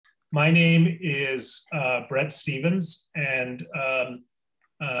My name is Bret Stephens, and I'm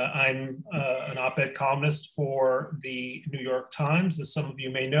an op-ed columnist for the New York Times, as some of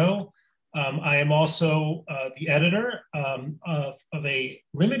you may know. I am also the editor of a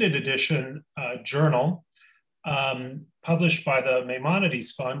limited edition journal published by the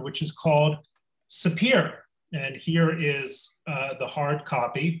Maimonides Fund, which is called Sapir. And here is the hard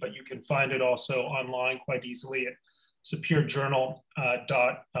copy, but you can find it also online quite easily at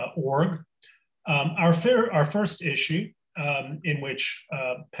sapirjournal.org. Our first issue, in which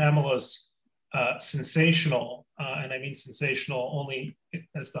Pamela's sensational, and I mean sensational only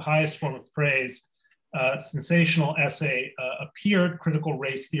as the highest form of praise, sensational essay appeared, Critical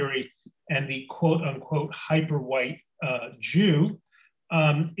Race Theory and the quote unquote hyper-white Jew,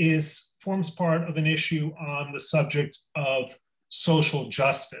 forms part of an issue on the subject of social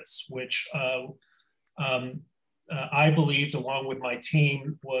justice, which I believed, along with my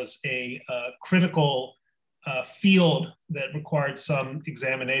team, was a critical field that required some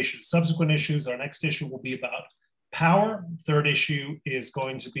examination. Subsequent issues, our next issue will be about power. Third issue is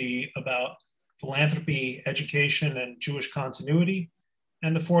going to be about philanthropy, education, and Jewish continuity.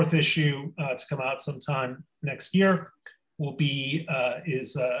 And the fourth issue to come out sometime next year will be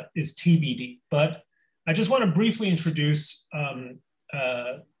is TBD. But I just want to briefly introduce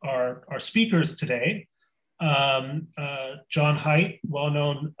our speakers today. John Haidt,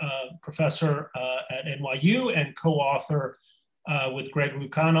 well-known professor at NYU and co-author with Greg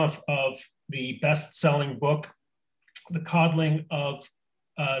Lukianoff of the best-selling book, The Coddling of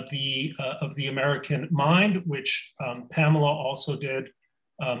the American Mind, which Pamela also did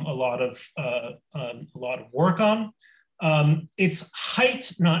a lot of work on. It's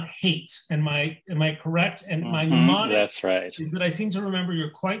Haidt, not hate. Am I correct? And my mnemonic that's right. is that I seem to remember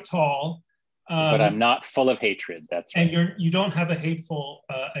you're quite tall. But I'm not full of hatred. That's right. And you don't have a hateful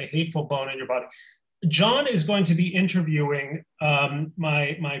bone in your body. John is going to be interviewing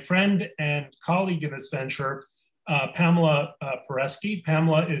my friend and colleague in this venture, Pamela Paresky.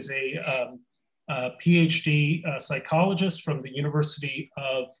 Pamela is a PhD psychologist from the University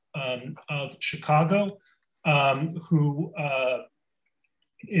of Chicago, who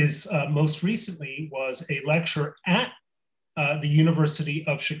is most recently was a lecturer at the University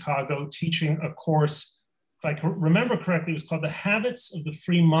of Chicago, teaching a course, if I can remember correctly, it was called The Habits of the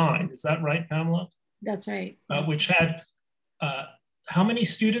Free Mind. Is that right, Pamela? That's right. Which had, how many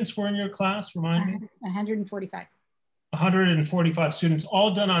students were in your class, remind me? 145. 145 students, all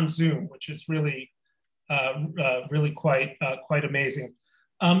done on Zoom, which is really, really quite amazing.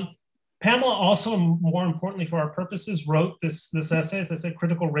 Pamela also, more importantly for our purposes, wrote this essay, as I said,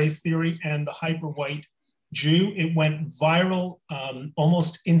 Critical Race Theory and the Hyper-White Jew. It went viral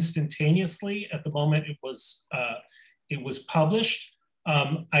almost instantaneously at the moment it was published.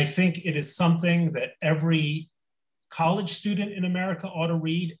 I think it is something that every college student in America ought to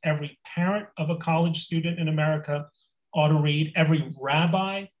read, every parent of a college student in America ought to read, every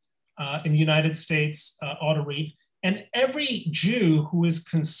rabbi in the United States ought to read, and every Jew who is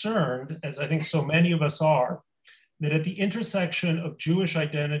concerned, as I think so many of us are, that at the intersection of Jewish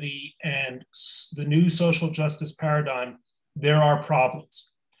identity and the new social justice paradigm, there are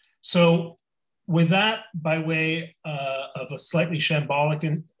problems. So with that, by way of a slightly shambolic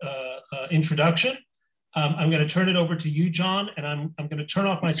introduction, I'm gonna turn it over to you, John, and I'm gonna turn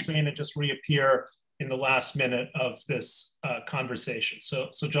off my screen and just reappear in the last minute of this conversation.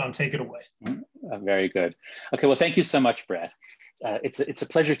 So John, take it away. Very good. Okay, well, thank you so much, Bret. It's a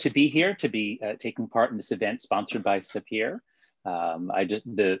pleasure to be here, to be taking part in this event sponsored by Sapir.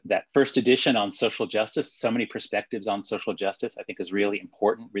 That first edition on social justice, so many perspectives on social justice, I think is really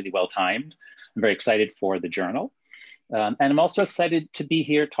important, really well timed. I'm very excited for the journal. And I'm also excited to be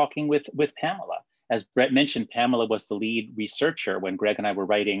here talking with Pamela. As Bret mentioned, Pamela was the lead researcher when Greg and I were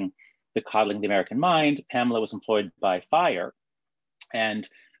writing The Coddling of the American Mind. Pamela was employed by FIRE, and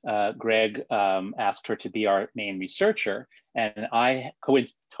Greg asked her to be our main researcher. And I,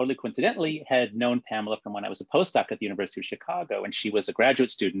 totally coincidentally, had known Pamela from when I was a postdoc at the University of Chicago, and she was a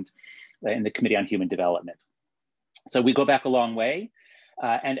graduate student in the Committee on Human Development. So we go back a long way.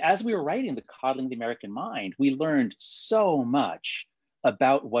 And as we were writing The Coddling of the American Mind, we learned so much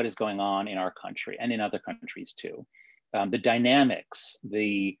about what is going on in our country and in other countries too. The dynamics,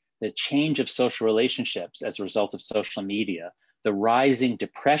 the change of social relationships as a result of social media, the rising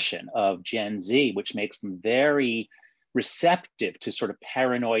depression of Gen Z, which makes them very receptive to sort of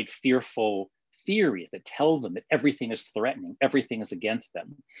paranoid, fearful theories that tell them that everything is threatening, everything is against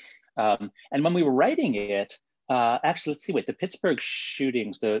them. And when we were writing it, actually, let's see, wait, the Pittsburgh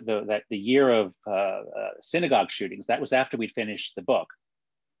shootings, the year of synagogue shootings, that was after we'd finished the book.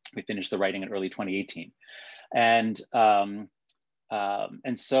 We finished the writing in early 2018. And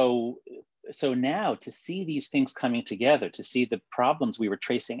so now to see these things coming together, to see the problems we were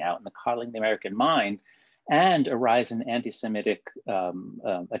tracing out in the Coddling the American Mind and a rise in anti-Semitic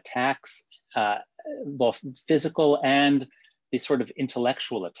attacks, both physical and the sort of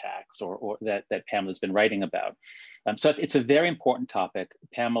intellectual attacks or that Pamela's been writing about. So it's a very important topic.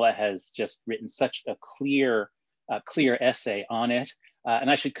 Pamela has just written such a clear essay on it. And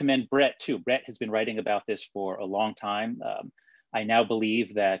I should commend Brett too. Brett has been writing about this for a long time. I now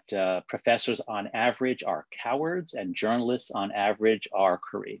believe that professors on average are cowards and journalists on average are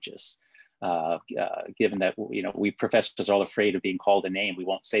courageous. Given that, you know, we professors are all afraid of being called a name. We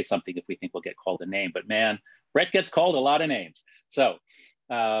won't say something if we think we'll get called a name, but man, Brett gets called a lot of names. So,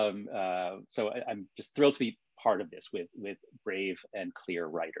 I'm just thrilled to be part of this with brave and clear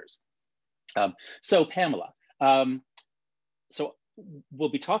writers. So Pamela, so we'll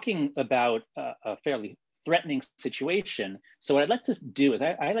be talking about a fairly threatening situation. So what I'd like to do is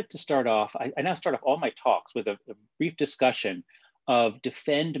I like to start off, I now start off all my talks with a brief discussion of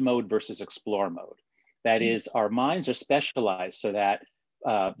defend mode versus explore mode. That is, our minds are specialized so that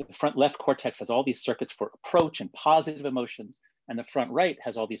the front left cortex has all these circuits for approach and positive emotions, and the front right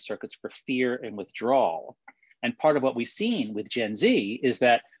has all these circuits for fear and withdrawal. And part of what we've seen with Gen Z is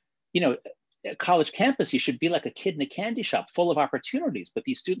that, you know, at college campus, you should be like a kid in a candy shop full of opportunities, but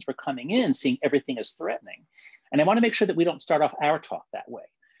these students were coming in seeing everything as threatening. And I want to make sure that we don't start off our talk that way,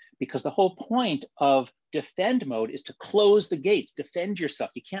 because the whole point of defend mode is to close the gates, defend yourself.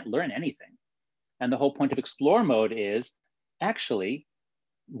 You can't learn anything. And the whole point of explore mode is actually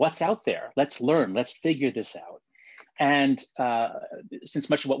what's out there. Let's learn, let's figure this out. And since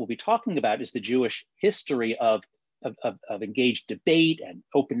much of what we'll be talking about is the Jewish history of engaged debate and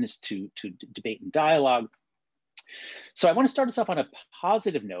openness to debate and dialogue. So I want to start us off on a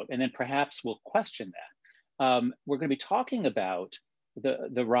positive note, and then perhaps we'll question that. We're going to be talking about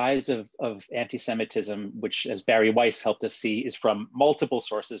the rise of anti-Semitism, which, as Barry Weiss helped us see, is from multiple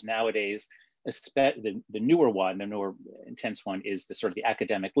sources nowadays. The newer one, the more intense one, is the sort of the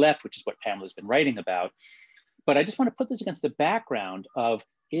academic left, which is what Pamela's been writing about. But I just want to put this against the background of,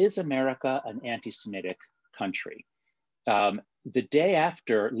 is America an anti-Semitic country? The day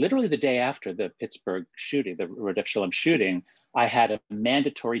after, literally the day after the Pittsburgh shooting, the Rodef Shalom shooting, I had a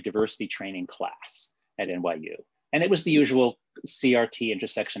mandatory diversity training class at NYU. And it was the usual CRT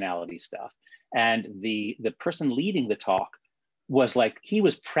intersectionality stuff. And the person leading the talk was like, he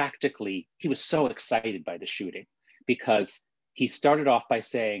was so excited by the shooting because he started off by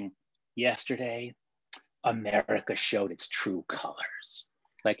saying, yesterday, America showed its true colors.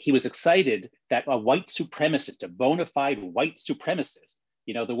 Like, he was excited that a white supremacist, a bona fide white supremacist,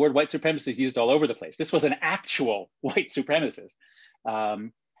 you know, the word white supremacist is used all over the place. This was an actual white supremacist,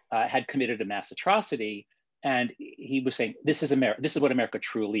 had committed a mass atrocity. And he was saying, this is America, this is what America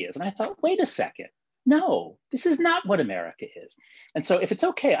truly is. And I thought, wait a second, no, this is not what America is. And so if it's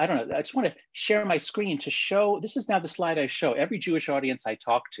okay, I don't know, I just want to share my screen to show, this is now the slide I show every Jewish audience I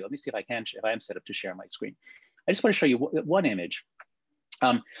talk to. Let me see if I am set up to share my screen. I just want to show you one image.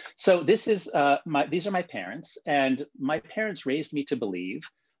 So this is these are my parents, and my parents raised me to believe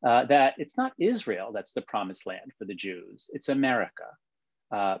that it's not Israel that's the promised land for the Jews, it's America,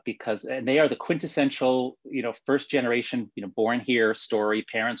 because they are the quintessential, you know, first generation, you know, born here story,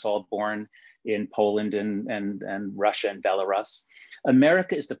 parents all born in Poland and Russia and Belarus.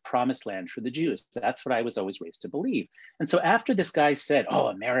 America is the promised land for the Jews. That's what I was always raised to believe. And so after this guy said, oh,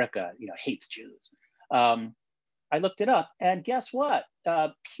 America, you know, hates Jews, I looked it up, and guess what?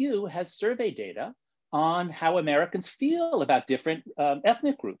 Pew has survey data on how Americans feel about different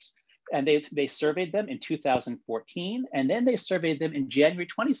ethnic groups. And they surveyed them in 2014, and then they surveyed them in January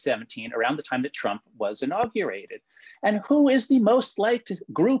 2017, around the time that Trump was inaugurated. And who is the most liked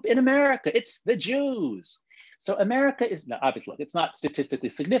group in America? It's the Jews. So America is, now obviously, it's not statistically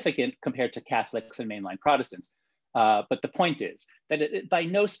significant compared to Catholics and mainline Protestants. But the point is that by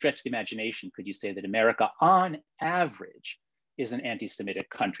no stretch of the imagination could you say that America, on average, is an anti-Semitic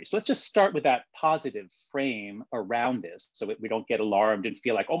country. So let's just start with that positive frame around this so that we don't get alarmed and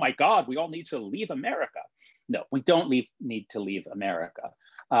feel like, oh my God, we all need to leave America. No, we don't need to leave America.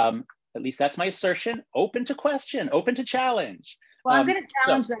 At least that's my assertion. Open to question, open to challenge. Well, I'm going to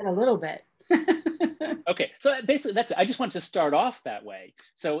challenge that a little bit. Okay, so basically that's it. I just wanted to start off that way.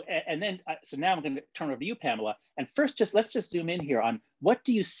 So, and then, so now I'm going to turn over to you, Pamela. And first, let's just zoom in here on what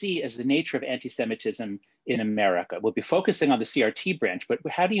do you see as the nature of anti-Semitism in America? We'll be focusing on the CRT branch, but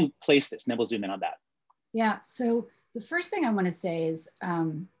how do you place this? And then we'll zoom in on that. Yeah, so the first thing I want to say is,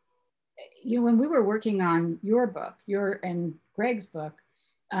 you know, when we were working on your book, and Greg's book,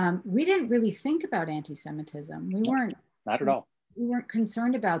 we didn't really think about anti-Semitism. We weren't. Not at all. We weren't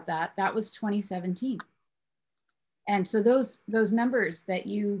concerned about that. That was 2017. And so those numbers that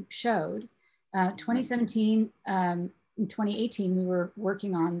you showed, 2017, in 2018, we were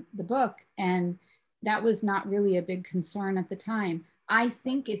working on the book, and that was not really a big concern at the time. I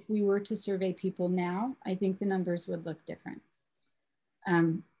think if we were to survey people now, I think the numbers would look different.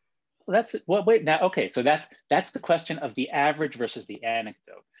 Wait now. Okay, so that's the question of the average versus the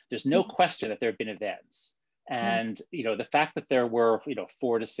anecdote. There's no question that there have been events, and the fact that there were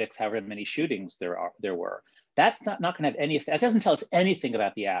 4 to 6, however many shootings there were. That's not going to have any effect. That doesn't tell us anything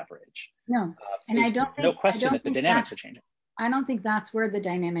about the average. No, so and I don't think no question that the dynamics are changing. I don't think that's where the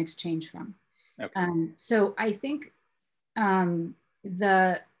dynamics change from. Okay. So I think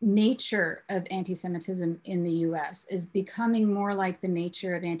the nature of anti-Semitism in the US is becoming more like the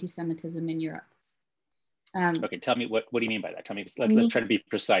nature of anti-Semitism in Europe. Okay, tell me, what do you mean by that? Tell me, let's try to be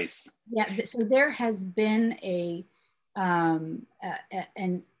precise. Yeah, so there has been an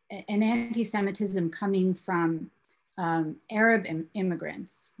anti-Semitism coming from Arab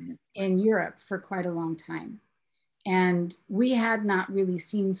immigrants in Europe for quite a long time. And we had not really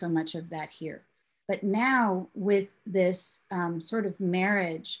seen so much of that here. But now with this sort of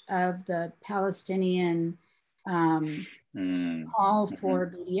marriage of the Palestinian call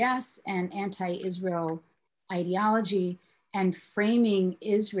for BDS and anti-Israel ideology, and framing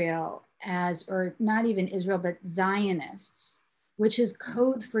Israel as, or not even Israel, but Zionists, which is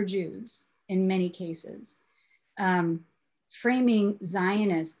code for Jews in many cases, framing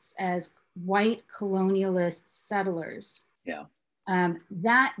Zionists as white colonialist settlers. Yeah.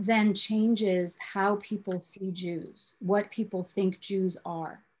 That then changes how people see Jews, what people think Jews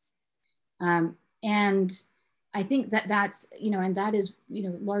are. And I think that's, and that is,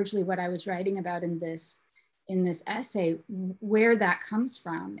 largely what I was writing about in this essay. Where that comes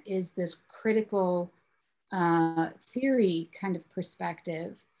from is this critical theory kind of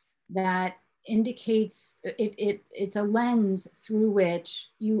perspective that indicates it's a lens through which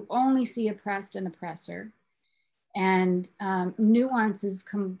you only see oppressed and oppressor, and nuance is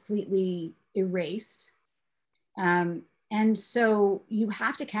completely erased. And so you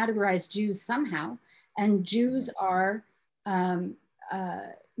have to categorize Jews somehow, and Jews are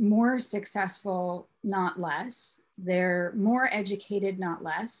more successful, not less. They're more educated, not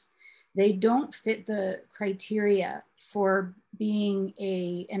less. They don't fit the criteria for being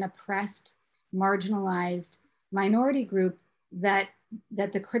an oppressed, marginalized minority group that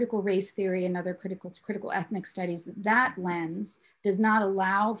the critical race theory and other critical ethnic studies, that lens does not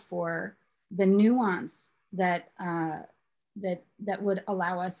allow for the nuance that would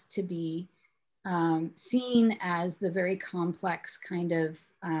allow us to be seen as the very complex kind of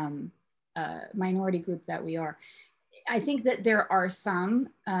minority group that we are. I think that there are some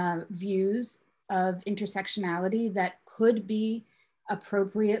views of intersectionality that could be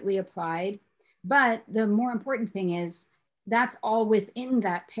appropriately applied, but the more important thing is that's all within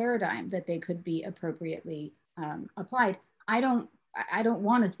that paradigm that they could be appropriately applied. I don't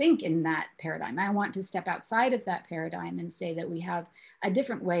want to think in that paradigm. I want to step outside of that paradigm and say that we have a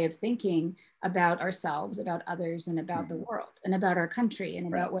different way of thinking about ourselves, about others, and about the world, and about our country, and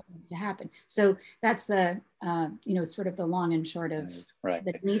about what needs to happen. So that's the, sort of the long and short of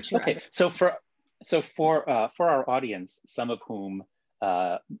the nature of it. So for our audience, some of whom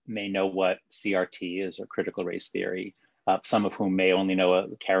may know what CRT is, or critical race theory, some of whom may only know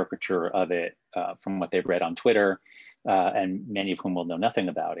a caricature of it from what they've read on Twitter, and many of whom will know nothing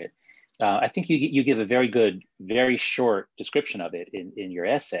about it. I think you give a very good, very short description of it in your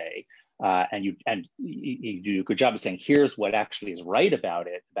essay, and you do a good job of saying, here's what actually is right about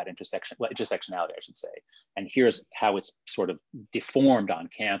it, about intersectionality, I should say, and here's how it's sort of deformed on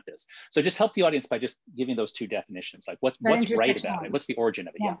campus. So just help the audience by just giving those two definitions, like what's right about it, what's the origin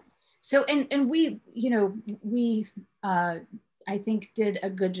of it? Yeah. So, and we, I think did a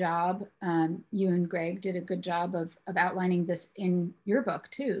good job, you and Greg did a good job of outlining this in your book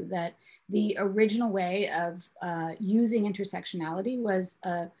too, that the original way of using intersectionality was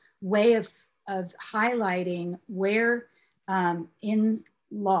a way of highlighting where in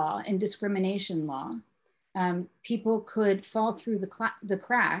law, in discrimination law, people could fall through the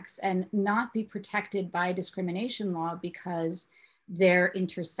cracks and not be protected by discrimination law because their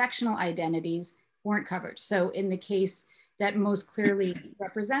intersectional identities weren't covered. So in the case that most clearly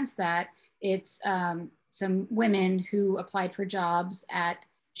represents that, it's some women who applied for jobs at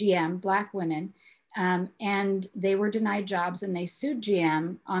GM, Black women, and they were denied jobs, and they sued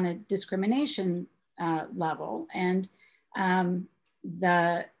GM on a discrimination level. And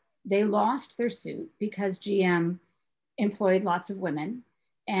they lost their suit because GM employed lots of women.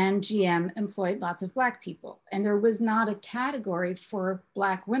 and GM employed lots of Black people. And there was not a category for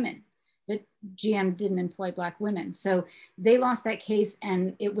Black women, that GM didn't employ Black women. So they lost that case,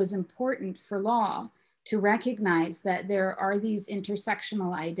 and it was important for law to recognize that there are these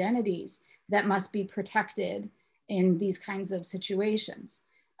intersectional identities that must be protected in these kinds of situations.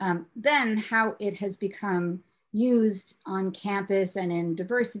 Then how it has become used on campus and in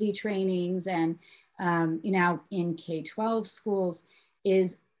diversity trainings and in K-12 schools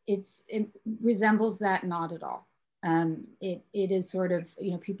it resembles that not at all. It is sort of,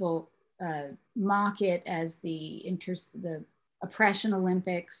 people mock it as the oppression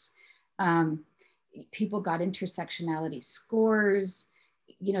Olympics. People got intersectionality scores.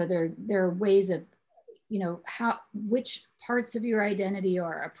 There are ways of, which parts of your identity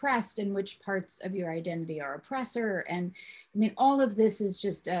are oppressed and which parts of your identity are oppressor. And I mean, all of this is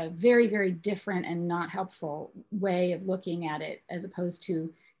just a very, very different and not helpful way of looking at it, as opposed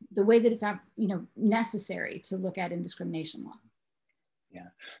to the way that it's, necessary to look at in discrimination law. Yeah,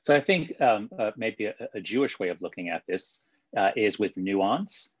 so I think maybe a Jewish way of looking at this is with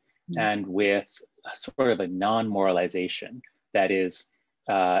nuance and with sort of a non-moralization. That is,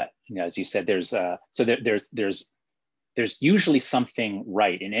 as you said, there's usually something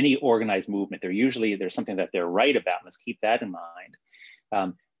right in any organized movement. There's something that they're right about. Let's keep that in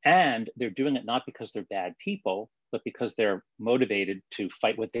mind. And they're doing it not because they're bad people, but because they're motivated to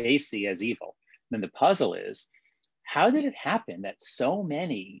fight what they see as evil. And then the puzzle is, how did it happen that so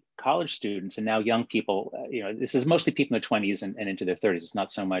many college students and now young people, this is mostly people in their 20s and into their 30s, it's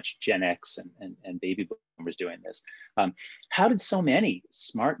not so much Gen X and baby boomers doing this. How did so many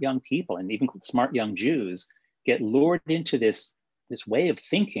smart young people, and even smart young Jews, get lured into this way of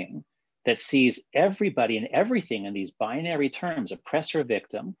thinking that sees everybody and everything in these binary terms, oppressor,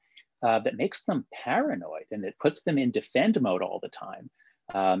 victim, that makes them paranoid and that puts them in defend mode all the time?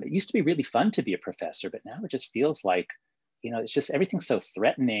 It used to be really fun to be a professor, but now it just feels like, it's just everything's so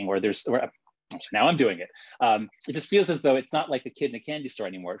threatening, so now I'm doing it. It just feels as though it's not like a kid in a candy store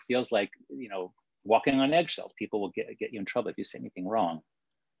anymore. It feels like, walking on eggshells. People will get you in trouble if you say anything wrong.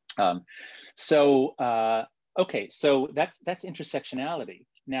 Okay, so that's intersectionality.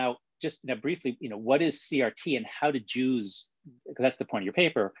 Now, briefly, what is CRT and how did Jews, because that's the point of your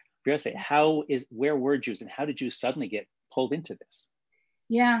paper, you're gonna say, where were Jews and how did Jews suddenly get pulled into this?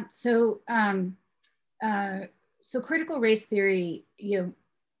 Yeah, so critical race theory,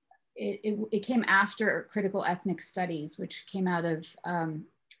 it came after critical ethnic studies, which came out of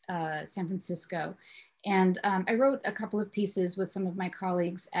San Francisco. And I wrote a couple of pieces with some of my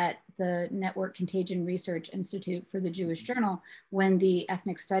colleagues at the Network Contagion Research Institute for the Jewish Journal when the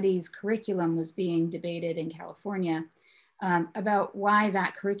ethnic studies curriculum was being debated in California, about why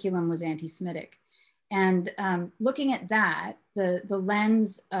that curriculum was anti-Semitic. And looking at that, the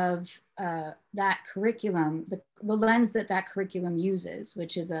lens of that curriculum, the lens that curriculum uses,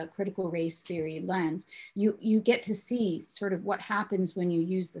 which is a critical race theory lens, you get to see sort of what happens when you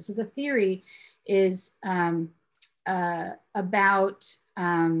use this. So the theory is about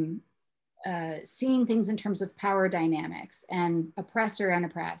seeing things in terms of power dynamics and oppressor and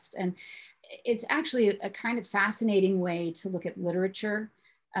oppressed. And it's actually a kind of fascinating way to look at literature.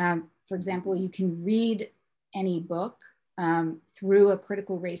 For example, you can read any book through a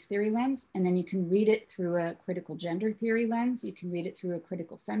critical race theory lens, and then you can read it through a critical gender theory lens. You can read it through a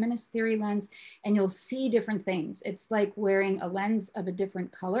critical feminist theory lens, and you'll see different things. It's like wearing a lens of a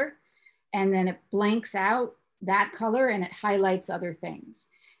different color, and then it blanks out that color and it highlights other things.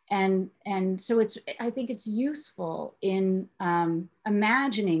 And so I think it's useful in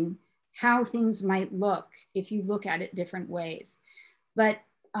imagining how things might look if you look at it different ways. But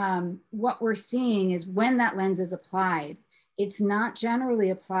what we're seeing is when that lens is applied, it's not generally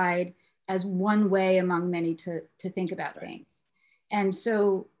applied as one way among many to think about things. And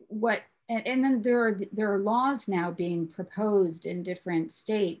so and then there are laws now being proposed in different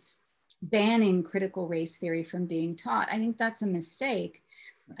states banning critical race theory from being taught. I think that's a mistake.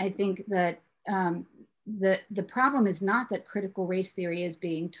 I think that the problem is not that critical race theory is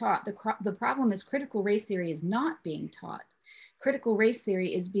being taught. The problem is critical race theory is not being taught. Critical race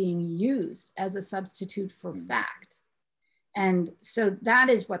theory is being used as a substitute for fact. And so that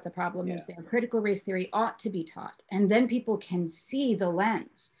is what the problem is there. Critical race theory ought to be taught. And then people can see the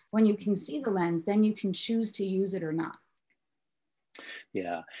lens. When you can see the lens, then you can choose to use it or not.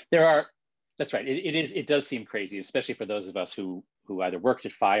 Yeah, that's right. It does seem crazy, especially for those of us who either worked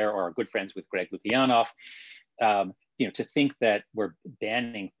at FIRE or are good friends with Greg Lukianoff, to think that we're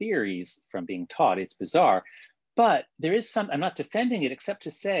banning theories from being taught. It's bizarre. But there is I'm not defending it, except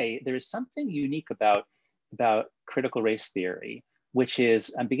to say there is something unique about critical race theory which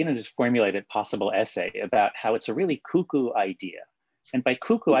is I'm beginning to formulate a possible essay about how it's a really cuckoo idea. And by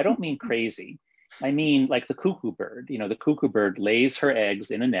cuckoo, I don't mean crazy. I mean like the cuckoo bird. You know, the cuckoo bird lays her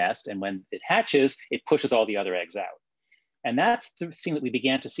eggs in a nest, and when it hatches, it pushes all the other eggs out. And that's the thing that we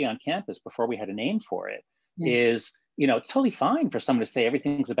began to see on campus before we had a name for it. Is, you know, it's totally fine for someone to say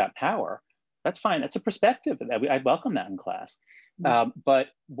everything's about power. That's fine. That's a perspective. I welcome that in class. But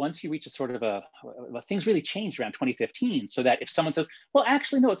once you reach a sort of things really changed around 2015, so that if someone says, well,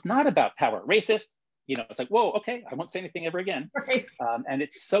 actually, no, it's not about power, racist, you know, it's like, whoa, okay, I won't say anything ever again. Right. And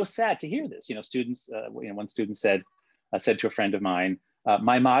it's so sad to hear this. You know, students, you know, one student said to a friend of mine,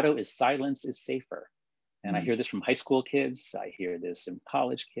 my motto is silence is safer. And I hear this from high school kids. I hear this in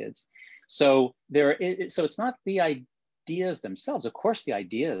college kids. So so it's not the ideas themselves. Of course, the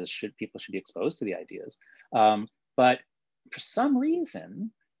ideas people should be exposed to the ideas. But for some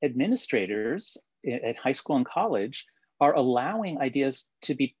reason, administrators at high school and college are allowing ideas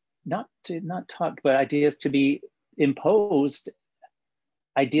to be not taught, but ideas to be imposed.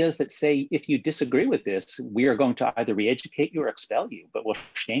 Ideas that say, if you disagree with this, we are going to either re-educate you or expel you, but we'll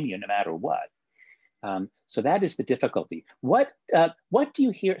shame you no matter what. So that is the difficulty. What do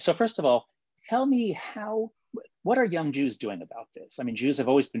you hear? So first of all, tell me what are young Jews doing about this? I mean, Jews have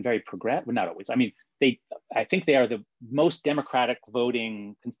always been very progressive, well, not always. I mean, I think they are the most democratic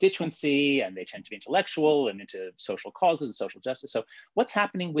voting constituency, and they tend to be intellectual and into social causes and social justice. So what's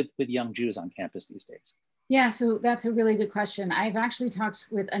happening with young Jews on campus these days? Yeah, so that's a really good question. I've actually talked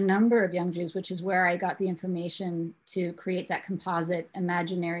with a number of young Jews, which is where I got the information to create that composite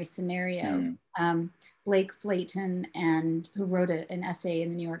imaginary scenario. Blake Flayton, who wrote an essay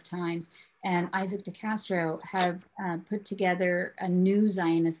in the New York Times, and Isaac DeCastro have put together a new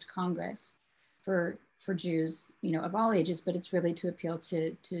Zionist Congress for Jews, you know, of all ages, but it's really to appeal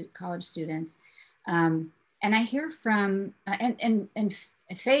to college students. And I hear from, and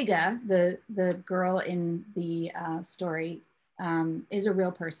Fega, the girl in the story, is a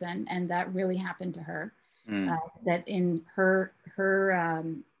real person, and that really happened to her. That in her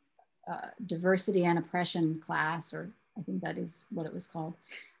diversity and oppression class, or I think that is what it was called,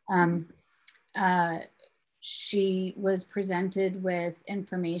 she was presented with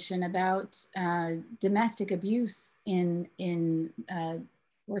information about domestic abuse in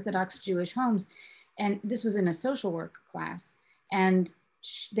Orthodox Jewish homes. And this was in a social work class. And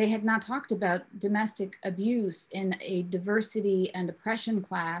they had not talked about domestic abuse in a diversity and oppression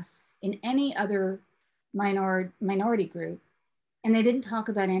class in any other minority group. And they didn't talk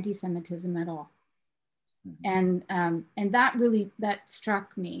about anti-Semitism at all. And that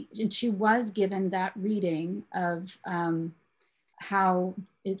struck me. And she was given that reading of how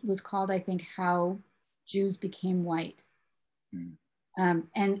it was called, I think, How Jews Became White.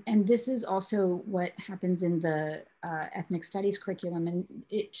 And this is also what happens in the ethnic studies curriculum, and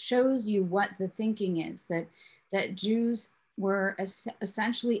it shows you what the thinking is, that Jews were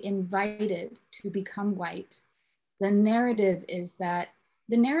essentially invited to become white. The narrative is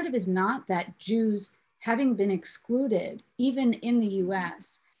not that Jews, having been excluded, even in the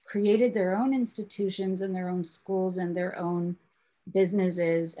US, created their own institutions and their own schools and their own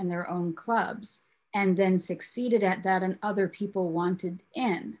businesses and their own clubs, and then succeeded at that and other people wanted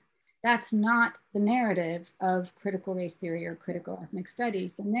in. That's not the narrative of critical race theory or critical ethnic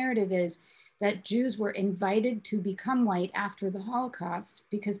studies. The narrative is that Jews were invited to become white after the Holocaust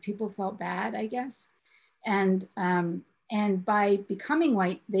because people felt bad, I guess. And by becoming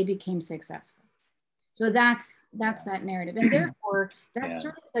white, they became successful. So that's that narrative. And therefore, that's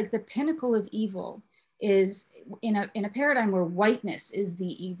sort of like the pinnacle of evil is in a paradigm where whiteness is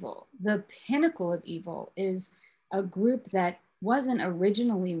the evil. The pinnacle of evil is a group that wasn't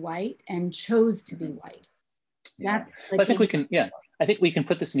originally white and chose to be white. That's like I think we can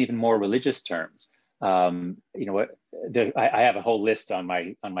put this in even more religious terms. You know what? I have a whole list on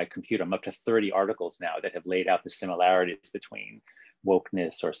my computer. I'm up to 30 articles now that have laid out the similarities between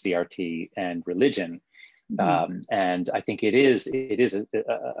wokeness or CRT and religion. And I think it is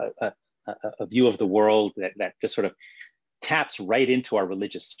a view of the world that just sort of taps right into our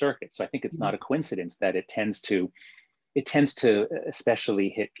religious circuit. So I think it's not a coincidence that it tends to especially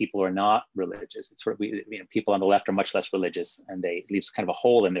hit people who are not religious. It's sort of, people on the left are much less religious, and it leaves kind of a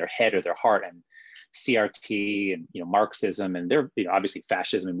hole in their head or their heart. And CRT and Marxism and there, obviously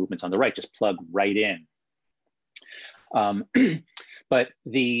fascism and movements on the right just plug right in. But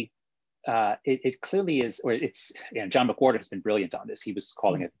it clearly is, or it's, John McWhorter has been brilliant on this. He was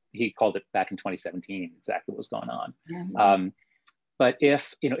calling it, he called it back in 2017, exactly what was going on. But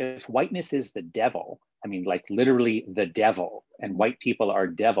if whiteness is the devil, I mean, like literally the devil, and white people are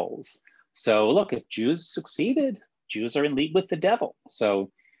devils. So look, if Jews succeeded, Jews are in league with the devil. So,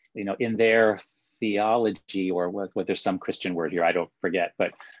 you know, in their theology, or what there's some Christian word here, I don't forget,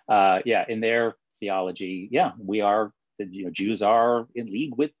 but yeah, in their theology, yeah, we are, you know, Jews are in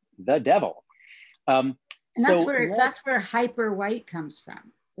league with the devil. And that's where hyper white comes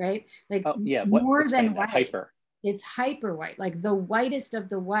from, right? Like, oh, yeah, more than white. Hyper. It's hyper white, like the whitest of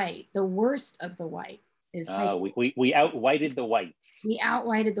the white, the worst of the white is hyper. We out-whited the whites. We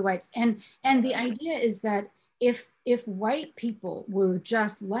out-whited the whites. And the idea is that if white people were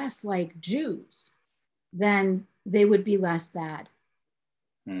just less like Jews, then they would be less bad.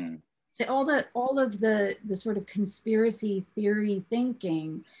 So all of the sort of conspiracy theory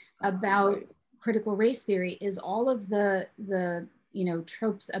thinking about critical race theory is all of the you know,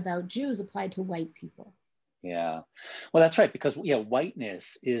 tropes about Jews applied to white people. Yeah, well, that's right, because yeah,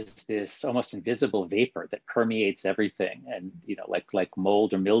 whiteness is this almost invisible vapor that permeates everything, and you know, like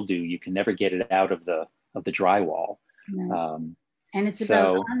mold or mildew, you can never get it out of the drywall. Right. And it's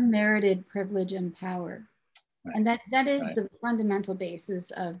about unmerited privilege and power, and that is the fundamental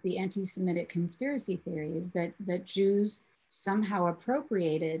basis of the anti-Semitic conspiracy theory, is that Jews somehow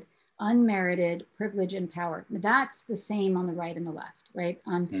appropriated unmerited privilege and power. That's the same on the right and the left, right?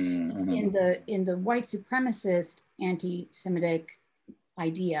 In the white supremacist anti-Semitic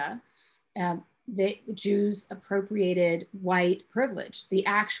idea, the Jews appropriated white privilege, the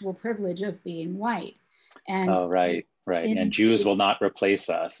actual privilege of being white. And and Jews will not replace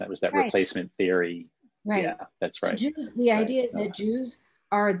us. That was that replacement theory. Right. Yeah, that's right. So the idea is that Jews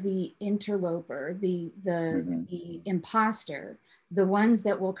are the interloper, the imposter, the ones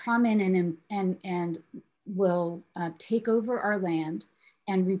that will come in and will take over our land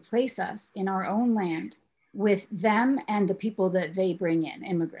and replace us in our own land with them and the people that they bring in,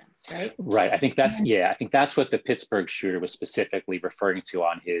 immigrants, right? Right. I think that's what the Pittsburgh shooter was specifically referring to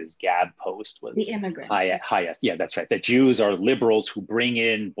on his Gab post, was the immigrants. Yeah, that's right. The Jews are liberals who bring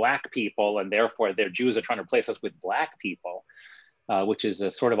in Black people, and therefore their Jews are trying to replace us with Black people. Which is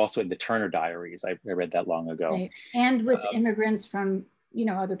sort of also in the Turner Diaries. I read that long ago. Right. And with immigrants from, you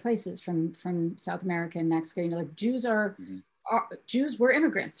know, other places, from South America and Mexico, you know, like Jews Jews were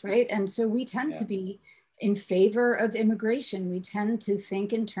immigrants, right? And so we tend to be in favor of immigration. We tend to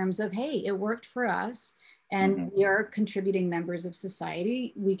think in terms of, hey, it worked for us, and we are contributing members of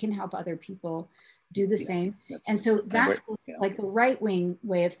society. We can help other people do the same. And so that's like the right-wing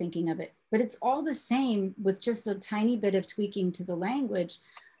way of thinking of it. But it's all the same, with just a tiny bit of tweaking to the language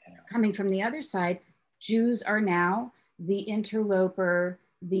coming from the other side. Jews are now the interloper,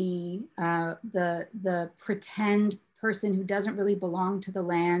 the pretend person who doesn't really belong to the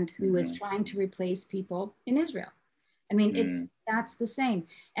land, who is trying to replace people in Israel. I mean, that's the same.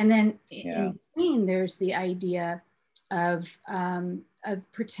 And then in between, there's the idea of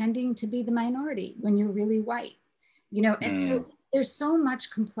pretending to be the minority when you're really white, you know. And so there's so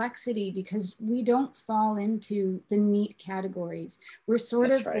much complexity because we don't fall into the neat categories. We're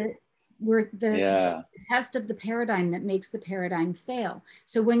sort of the test of the paradigm that makes the paradigm fail.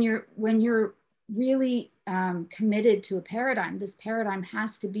 So when you're really committed to a paradigm, this paradigm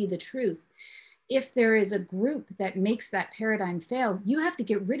has to be the truth. If there is a group that makes that paradigm fail, you have to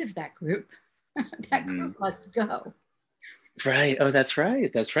get rid of that group. That group must go. Right. Oh, that's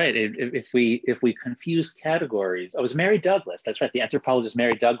right. That's right. If we confuse categories, it was Mary Douglas. That's right. The anthropologist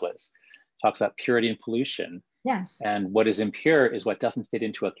Mary Douglas talks about purity and pollution. Yes. And what is impure is what doesn't fit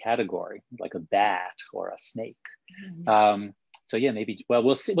into a category, like a bat or a snake. So yeah, maybe. Well,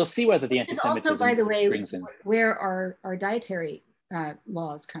 we'll see whether the anti-Semitism also, by the way, brings in where our dietary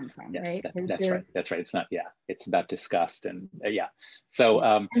laws come from, right? That's right. That's right. It's not. Yeah, it's about disgust and So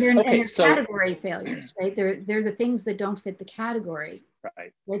and they're category failures, right? They're the things that don't fit the category.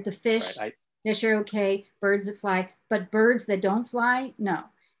 Right. Like the fish. Fish are okay. Birds that fly, but birds that don't fly, no.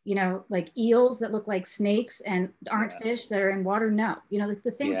 You know, like eels that look like snakes and aren't fish that are in water, no. You know, like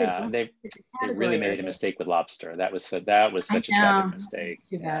the things that don't fit the category. They really made a mistake with lobster. That was such a tragic mistake.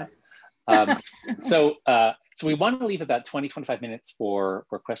 Too bad. So we want to leave about 20-25 minutes for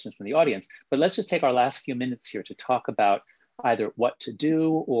questions from the audience, but let's just take our last few minutes here to talk about either what to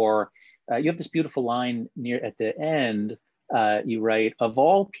do, or you have this beautiful line near at the end. You write, of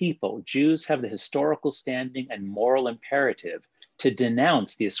all people, Jews have the historical standing and moral imperative to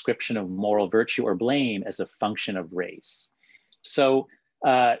denounce the ascription of moral virtue or blame as a function of race. So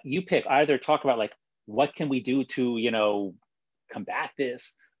you pick, either talk about like, what can we do to, you know, combat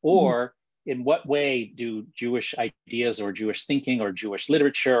this, or in what way do Jewish ideas or Jewish thinking or Jewish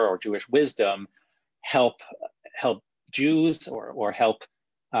literature or Jewish wisdom help Jews or help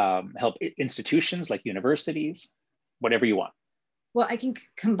institutions like universities, whatever you want. Well, I can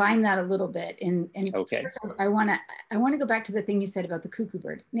combine that a little bit. And Okay. first, I want to go back to the thing you said about the cuckoo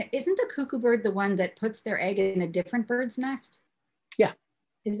bird. Now, isn't the cuckoo bird the one that puts their egg in a different bird's nest? Yeah.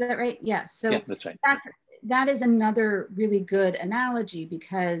 Is that right? Yeah. So yeah, that's right. That is another really good analogy,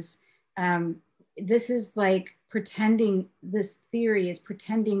 because this is like pretending, this theory is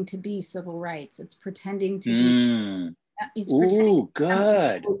pretending to be civil rights. It's pretending to be, it's pretending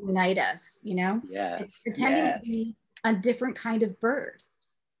good. to unite us, you know? Yes. It's pretending to be a different kind of bird.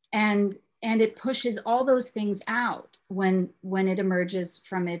 And it pushes all those things out when it emerges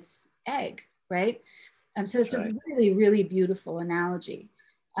from its egg, right? So it's a really, really beautiful analogy.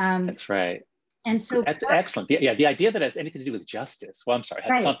 That's right. And so that's excellent. The idea that has anything to do with justice. Well, I'm sorry,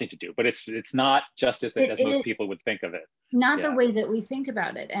 it has something to do, but it's not justice as most people would think of it. Not the way that we think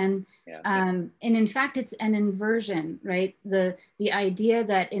about it. And in fact, it's an inversion, right? The idea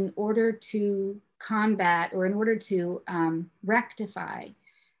that in order to combat, or in order to rectify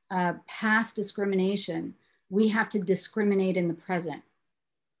past discrimination, we have to discriminate in the present.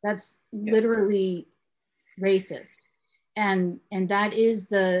 That's literally racist. And that is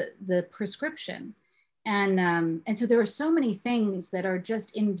the prescription. And so there are so many things that are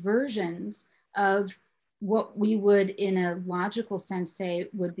just inversions of what we would in a logical sense say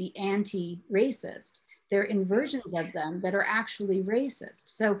would be anti-racist. They're inversions of them that are actually racist.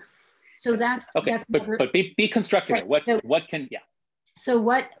 So that's okay. But be constructive. Right. What can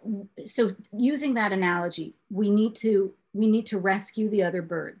So using that analogy, we need to rescue the other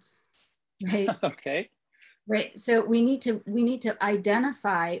birds, right? Okay. Right. So we need to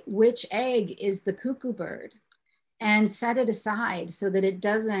identify which egg is the cuckoo bird and set it aside so that it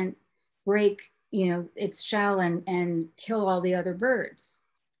doesn't break, its shell and kill all the other birds.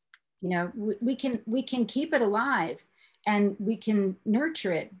 We can keep it alive and we can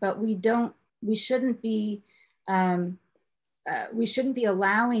nurture it, but we shouldn't be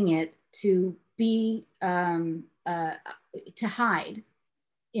allowing it to be to hide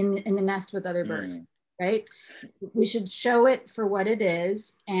in the nest with other birds. Right? We should show it for what it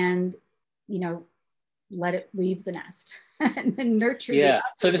is and, let it leave the nest and then nurture it.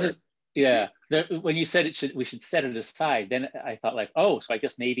 So this is, when you said we should set it aside, then I thought like, oh, so I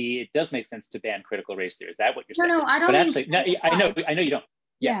guess maybe it does make sense to ban critical race theory. Is that what you're saying? No, I don't. But actually, no, I know you don't.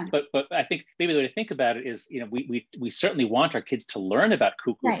 Yeah. But I think maybe the way to think about it is, we certainly want our kids to learn about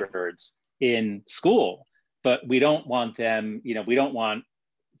cuckoo birds in school, but we don't want them, we don't want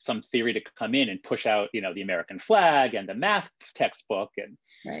some theory to come in and push out, the American flag and the math textbook and,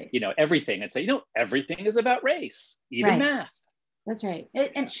 everything and say, everything is about race, even math. That's right.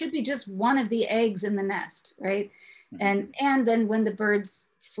 It should be just one of the eggs in the nest, right? Mm-hmm. And then when the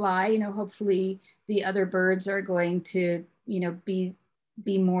birds fly, hopefully the other birds are going to,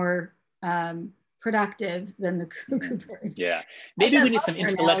 be more productive than the cuckoo bird. Yeah, maybe we need some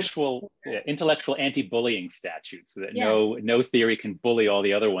intellectual anti-bullying statutes that no theory can bully all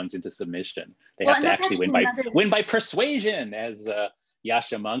the other ones into submission. They have to actually win by persuasion, as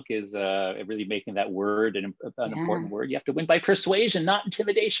Yascha Mounk is really making that word an important word. You have to win by persuasion, not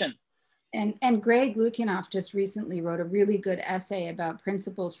intimidation. And Greg Lukianoff just recently wrote a really good essay about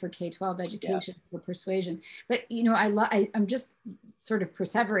principles for K-12 education for persuasion. But I'm just sort of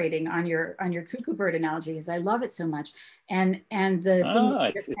perseverating on your cuckoo bird analogy because I love it so much. And the thing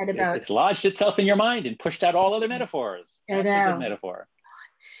you just said about it's lodged itself in your mind and pushed out all other metaphors. That's a good metaphor.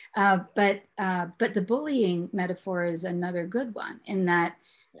 But the bullying metaphor is another good one in that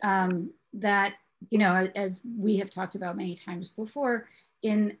that as we have talked about many times before.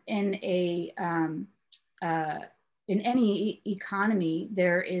 In any economy,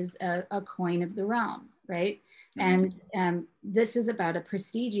 there is a coin of the realm, right? Mm-hmm. And this is about a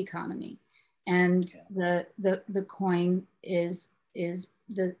prestige economy, and the coin is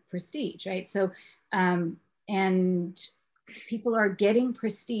the prestige, right? So and people are getting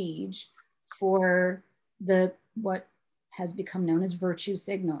prestige for what has become known as virtue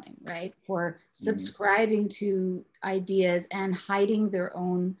signaling, right? For subscribing to ideas and hiding their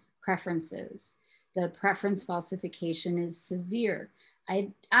own preferences. The preference falsification is severe.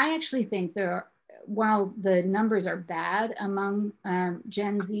 I actually think while the numbers are bad among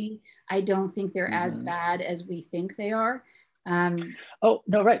Gen Z, I don't think they're as bad as we think they are. Oh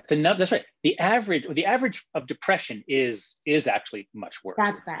no, right. That's right. The average of depression is actually much worse.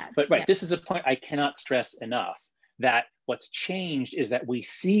 That's bad. But this is a point I cannot stress enough. That what's changed is that we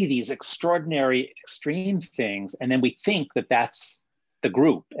see these extraordinary extreme things and then we think that that's the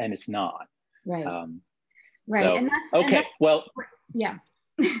group and it's not. Right. Right. So, and that's okay. Well, yeah.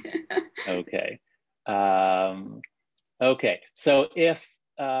 Okay. Okay. So if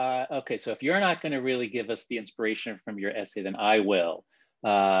okay, so if you're not going to really give us the inspiration from your essay, then I will.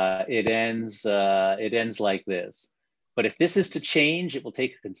 It ends like this. But if this is to change, it will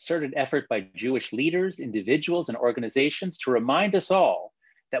take a concerted effort by Jewish leaders, individuals, and organizations to remind us all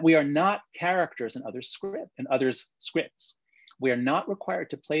that we are not characters in others' scripts. We are not required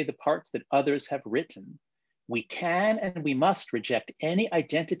to play the parts that others have written. We can and we must reject any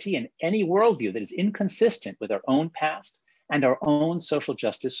identity and any worldview that is inconsistent with our own past and our own social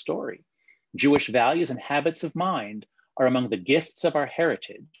justice story. Jewish values and habits of mind are among the gifts of our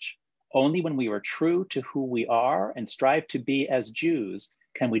heritage. Only when we are true to who we are and strive to be as Jews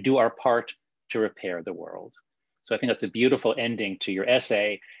can we do our part to repair the world. So I think that's a beautiful ending to your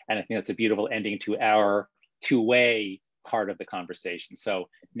essay, and I think that's a beautiful ending to our two-way part of the conversation. So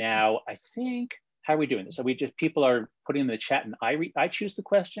now I think, how are we doing this? So people are putting in the chat and I choose the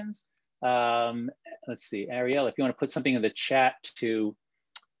questions. Let's see, Ariel, if you want to put something in the chat to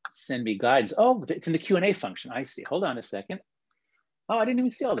send me guidance. Oh, it's in the Q&A function. I see. Hold on a second. Oh, I didn't even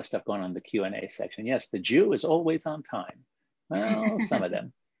see all this stuff going on in the Q&A section. Yes, the Jew is always on time. Well, some of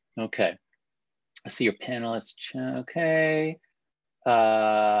them. Okay. I see your panelists. Okay.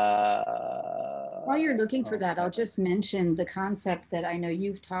 While you're looking for that, I'll just mention the concept that I know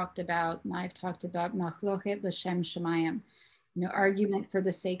you've talked about and I've talked about, machlochet l'shem shamayim, argument for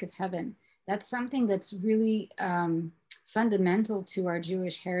the sake of heaven. That's something that's really fundamental to our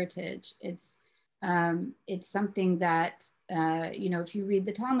Jewish heritage. It's something that if you read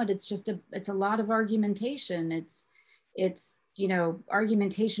the Talmud, it's a lot of argumentation. It's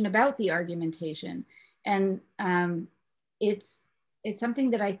argumentation about the argumentation, and it's something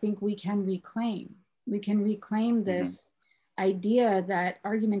that I think we can reclaim. We can reclaim this idea that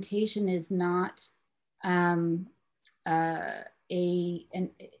argumentation is not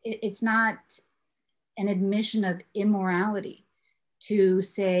it's not an admission of immorality to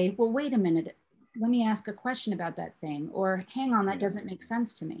say, well, wait a minute, let me ask a question about that thing, or hang on, that doesn't make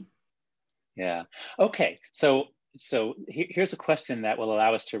sense to me. Yeah. Okay. So here's a question that will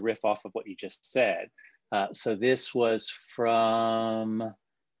allow us to riff off of what you just said. So this was from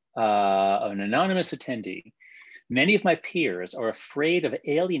an anonymous attendee. Many of my peers are afraid of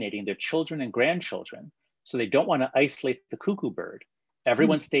alienating their children and grandchildren, so they don't want to isolate the cuckoo bird.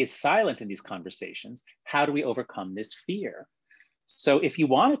 Everyone stays silent in these conversations. How do we overcome this fear? So if you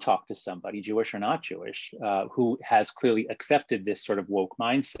want to talk to somebody, Jewish or not Jewish, who has clearly accepted this sort of woke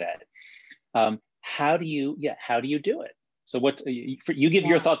mindset, how do you do it? So you give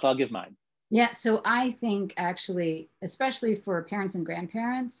your thoughts, I'll give mine. Yeah, so I think actually, especially for parents and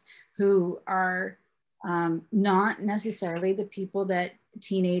grandparents who are not necessarily the people that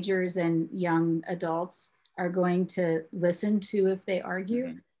teenagers and young adults are going to listen to if they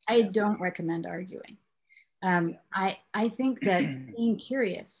argue, I don't recommend arguing. I think that being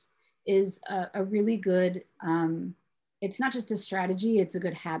curious is a really good, it's not just a strategy, it's a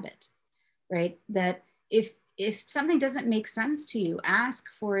good habit, right? That if something doesn't make sense to you,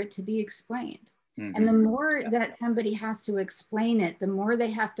 ask for it to be explained. And the more that somebody has to explain it, the more they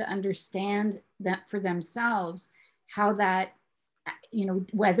have to understand that for themselves, how that,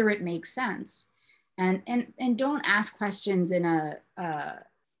 whether it makes sense. And don't ask questions in a,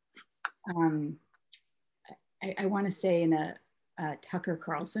 I want to say in a Tucker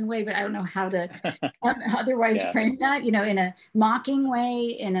Carlson way, but I don't know how to otherwise frame that, in a mocking way,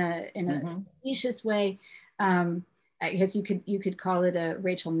 in a facetious way. I guess you could call it a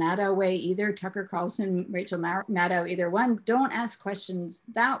Rachel Maddow way, either Tucker Carlson, Rachel Maddow, either one. Don't ask questions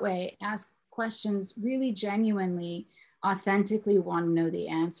that way. Ask questions really genuinely, authentically want to know the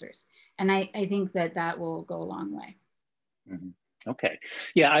answers. And I think that will go a long way. Okay.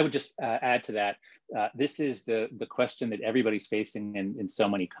 Yeah, I would just add to that. This is the question that everybody's facing in so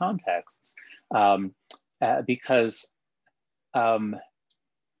many contexts, because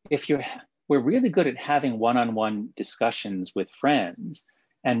we're really good at having one-on-one discussions with friends,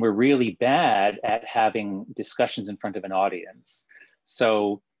 and we're really bad at having discussions in front of an audience.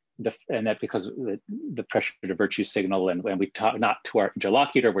 So, and that because of the pressure to virtue signal, and when we talk not to our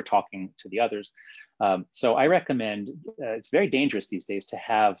interlocutor, we're talking to the others. So I recommend, it's very dangerous these days to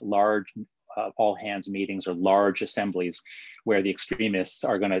have large all hands meetings or large assemblies where the extremists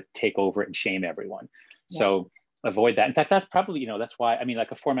are going to take over and shame everyone. Yeah. So avoid that. In fact, that's probably, that's why,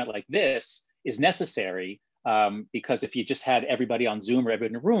 like a format like this is necessary, because if you just had everybody on Zoom or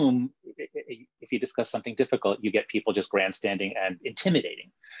everybody in a room, if you discuss something difficult, you get people just grandstanding and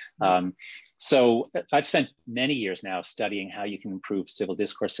intimidating. So I've spent many years now studying how you can improve civil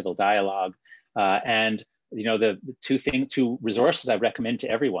discourse, civil dialogue. And the two resources I recommend to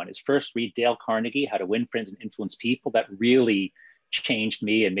everyone is first read Dale Carnegie, How to Win Friends and Influence People. That really changed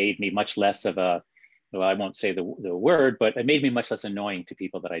me and made me much less of a, well, I won't say the word, but it made me much less annoying to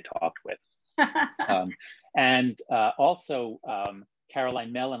people that I talked with. Also,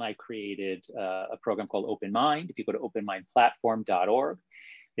 Caroline Mell and I created a program called Open Mind. If you go to openmindplatform.org,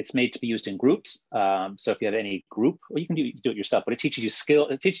 it's made to be used in groups. So if you have any group, or you can do it yourself, but it teaches you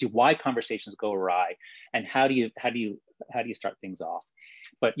it teaches you why conversations go awry and how do you start things off.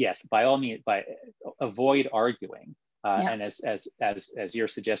 But yes, by all means, avoid arguing. And as you're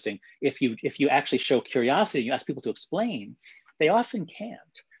suggesting, if you actually show curiosity, you ask people to explain, they often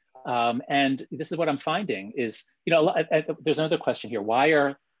can't. And this is what I'm finding is, there's another question here. Why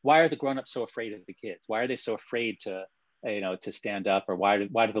are the grown-ups so afraid of the kids? Why are they so afraid to stand up, or why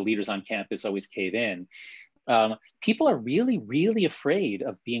do the leaders on campus always cave in? People are really, really afraid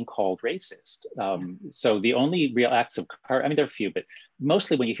of being called racist. So the only real acts of courage, I mean, there are a few, but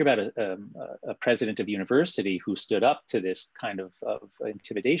mostly when you hear about a president of a university who stood up to this kind of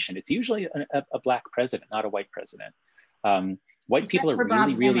intimidation, it's usually a Black president, not a white president. White people are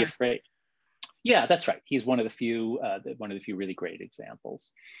really, really afraid. Yeah, that's right. He's one of the few really great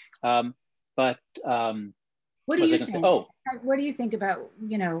examples. What do you think? What do you think about,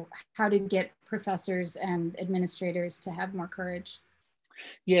 how to get professors and administrators to have more courage?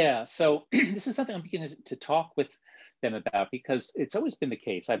 Yeah, so this is something I'm beginning to talk with them about, because it's always been the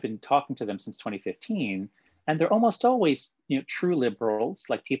case. I've been talking to them since 2015, and they're almost always, true liberals,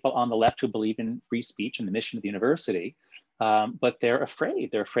 like people on the left who believe in free speech and the mission of the university. But they're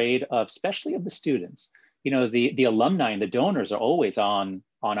afraid. They're afraid of, especially of the students. The alumni and the donors are always on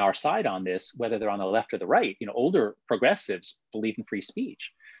our side on this, whether they're on the left or the right. Older progressives believe in free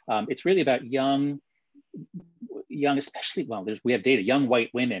speech. It's really about young, especially, we have data, young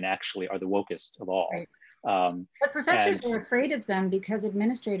white women actually are the wokest of all. Right. But professors are afraid of them because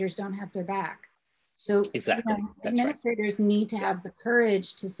administrators don't have their back. So exactly. Administrators need to have the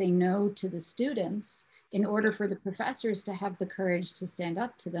courage to say no to the students in order for the professors to have the courage to stand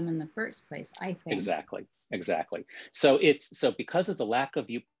up to them in the first place, I think. Exactly. So because of the lack of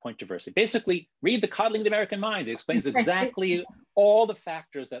viewpoint diversity, basically read The Coddling of the American Mind. It explains exactly all the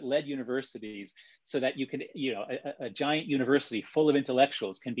factors that led universities so that you can, a giant university full of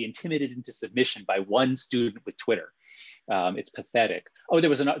intellectuals can be intimidated into submission by one student with Twitter. It's pathetic. Oh,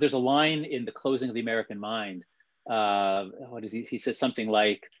 there's a line in The Closing of the American Mind. What is he says something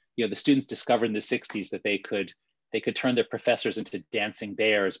like, the students discovered in the 60s that they could turn their professors into dancing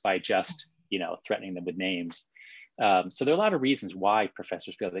bears by just, threatening them with names. So there are a lot of reasons why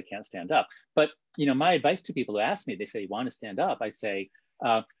professors feel they can't stand up. But, my advice to people who ask me, they say, you want to stand up? I say,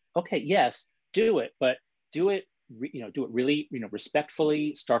 okay, yes, do it, but do it really,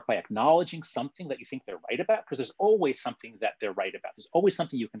 respectfully. Start by acknowledging something that you think they're right about, because there's always something that they're right about. There's always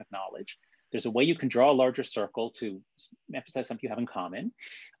something you can acknowledge. There's a way you can draw a larger circle to emphasize something you have in common.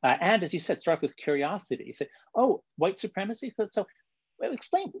 And as you said, start with curiosity. You say, oh, white supremacy? So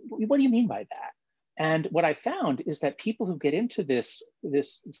explain, what do you mean by that? And what I found is that people who get into this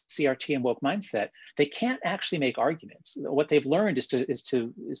CRT and woke mindset, they can't actually make arguments. What they've learned is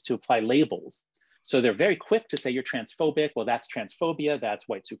to apply labels. So they're very quick to say you're transphobic. Well, that's transphobia. That's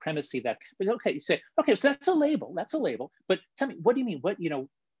white supremacy. But okay, you say, okay, so that's a label. But tell me, what do you mean?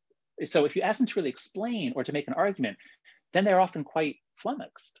 So if you ask them to really explain or to make an argument, then they're often quite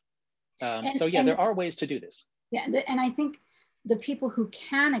flummoxed. There are ways to do this. Yeah, and I think the people who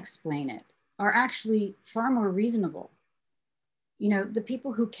can explain it are actually far more reasonable. The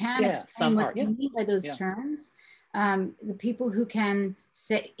people who can explain what you mean by those terms, the people who can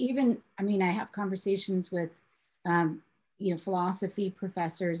say, I have conversations with, philosophy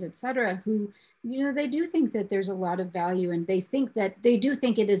professors, et cetera, who, they do think that there's a lot of value, and they do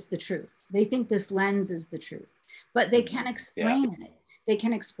think it is the truth. They think this lens is the truth, but they can explain it. They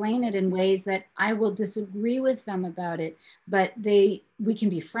can explain it in ways that I will disagree with them about it, but we can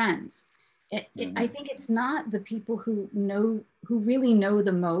be friends. I think it's not the people who really know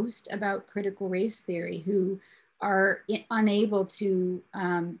the most about critical race theory who are unable to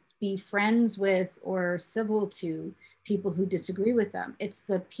be friends with or civil to people who disagree with them. It's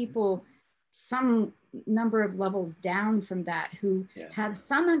the people some number of levels down from that who have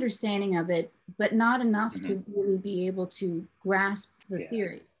some understanding of it, but not enough to really be able to grasp the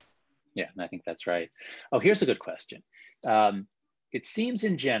theory. Yeah, I think that's right. Oh, here's a good question. It seems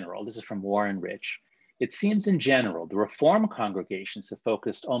in general, this is from Warren Rich, it seems in general, the Reform congregations have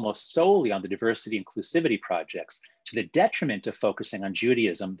focused almost solely on the diversity inclusivity projects to the detriment of focusing on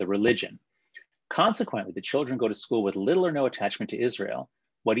Judaism, the religion. Consequently, the children go to school with little or no attachment to Israel.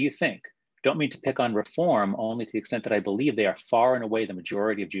 What do you think? Don't mean to pick on Reform, only to the extent that I believe they are far and away the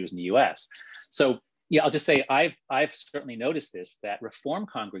majority of Jews in the US. So Yeah, I'll just say I've certainly noticed this, that Reform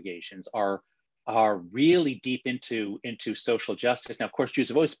congregations are really deep into social justice. Now, of course, Jews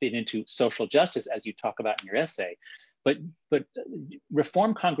have always been into social justice, as you talk about in your essay, but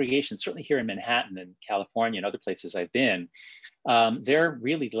Reform congregations, certainly here in Manhattan and California and other places I've been, they're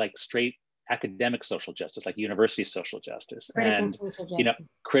really like straight academic social justice, like university social justice, Critical and social you know, justice.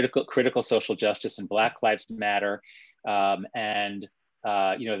 critical social justice and Black Lives Matter, and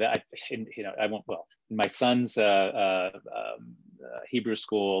you know, that I won't. Well, my son's Hebrew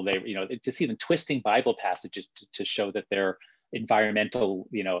school, they, you know, just even twisting Bible passages to show that they're environmental,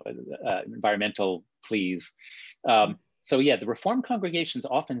 you know, environmental pleas. So yeah, the Reform congregations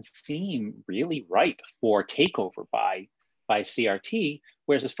often seem really ripe for takeover by CRT,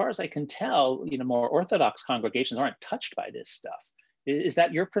 whereas as far as I can tell, you know, more Orthodox congregations aren't touched by this stuff. Is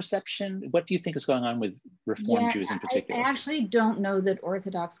that your perception? What do you think is going on with Reform Jews in particular? I actually don't know that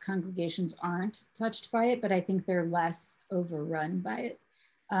Orthodox congregations aren't touched by it, but I think they're less overrun by it.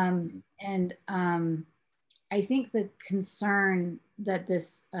 And I think the concern that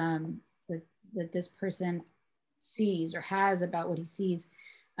this that this person sees or has about what he sees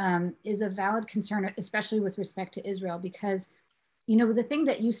is a valid concern, especially with respect to Israel, because, you know, the thing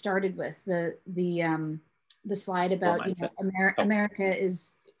that you started with, the slide about, you know, America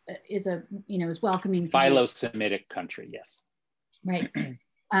is a, you know, is welcoming Philo-Semitic country, yes. Right.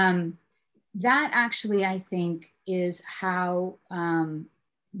 That actually, I think, is how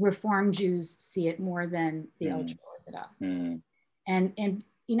Reform Jews see it more than the ultra-Orthodox. And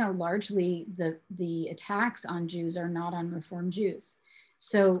you know, largely the attacks on Jews are not on Reform Jews.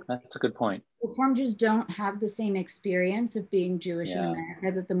 So that's a good point. Reform Jews don't have the same experience of being Jewish in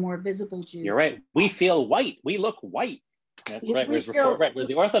America that the more visible Jews. You're right. We feel white. We look white. That's right. Whereas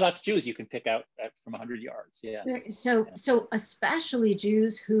the Orthodox Jews, you can pick out from 100 yards. Yeah. So especially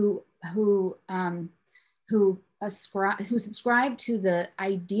Jews who subscribe to the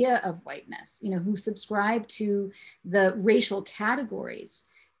idea of whiteness, you know, who subscribe to the racial categories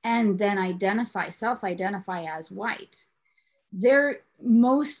and then self-identify as white. They're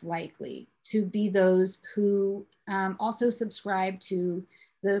most likely to be those who also subscribe to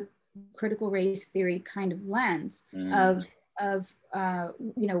the critical race theory kind of lens of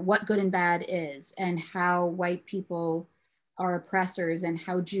you know, what good and bad is, and how white people are oppressors and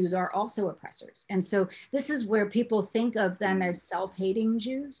how Jews are also oppressors. And so this is where people think of them as self-hating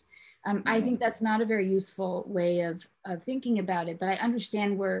Jews. I think that's not a very useful way of thinking about it, but I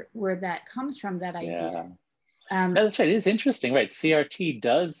understand where that comes from, that idea. No, that's right. It is interesting, right? CRT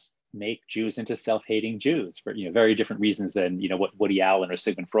does make Jews into self-hating Jews for, you know, very different reasons than, you know, what Woody Allen or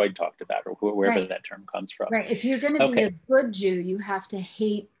Sigmund Freud talked about, or wherever that term comes from. Right. If you're going to be a good Jew, you have to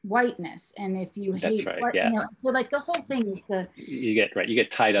hate whiteness, and if you hate, you know, so like the whole thing is you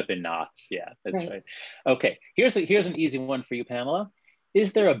get tied up in knots. Yeah, that's right. Okay, here's an easy one for you, Pamela.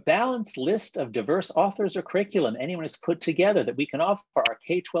 Is there a balanced list of diverse authors or curriculum anyone has put together that we can offer our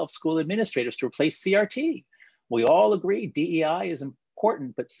K-12 school administrators to replace CRT? We all agree DEI is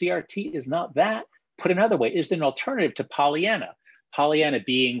important, but CRT is not that. Put another way, is there an alternative to Pollyanna? Pollyanna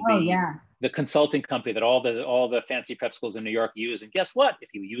being the consulting company that all the fancy prep schools in New York use. And guess what?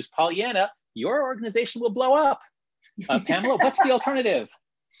 If you use Pollyanna, your organization will blow up. Pamela, what's the alternative?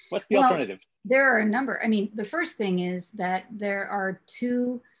 What's the alternative? There are a number. I mean, the first thing is that there are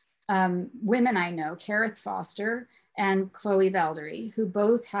two women I know, Kareth Foster and Chloe Valdery, who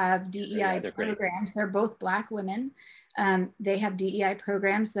both have DEI programs. They're both Black women. They have DEI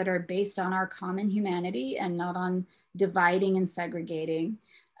programs that are based on our common humanity and not on dividing and segregating.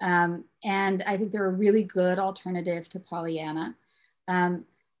 And I think they're a really good alternative to Pollyanna.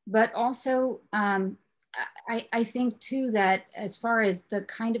 But also, I think too that as far as the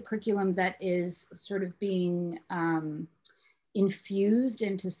kind of curriculum that is sort of being infused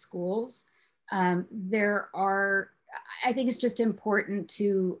into schools, I think it's just important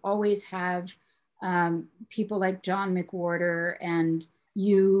to always have people like John McWhorter and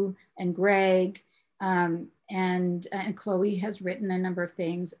you and Greg, and Chloe has written a number of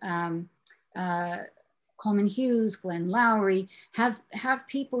things. Coleman Hughes, Glenn Lowry, have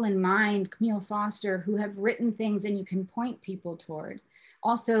people in mind, Camille Foster, who have written things and you can point people toward.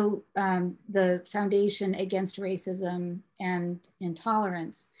 Also, the Foundation Against Racism and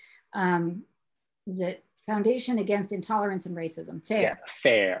Intolerance. Is it Foundation Against Intolerance and Racism? FAIR. Yeah,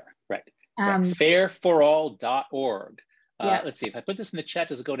 FAIR, right. Fairforall.org. Let's see, if I put this in the chat,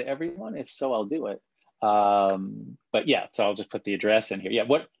 does it go to everyone? If so, I'll do it. But yeah, so I'll just put the address in here. Yeah,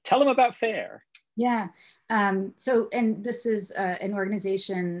 tell them about FAIR. Yeah, and this is an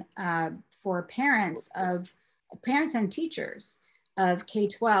organization for parents and teachers of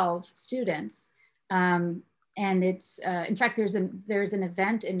K-12 students And it's, in fact, there's an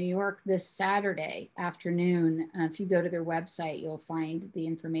event in New York this Saturday afternoon. If you go to their website, you'll find the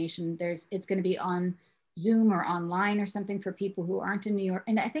information. It's going to be on Zoom or online or something for people who aren't in New York.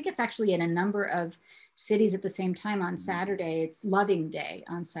 And I think it's actually in a number of cities at the same time on Saturday. It's Loving Day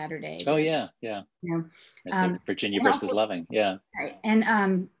on Saturday. Oh yeah, yeah. You know, Virginia versus also, Loving, yeah. Right.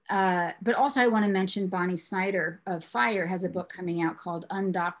 And but also I want to mention Bonnie Snyder of FIRE has a book coming out called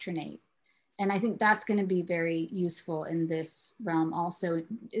Undoctrinate. And I think that's going to be very useful in this realm also,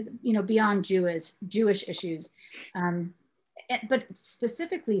 you know, beyond Jewish issues. But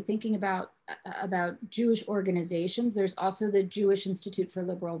specifically thinking about Jewish organizations, there's also the Jewish Institute for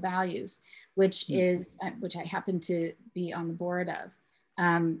Liberal Values, which I happen to be on the board of.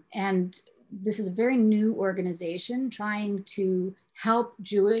 And this is a very new organization trying to help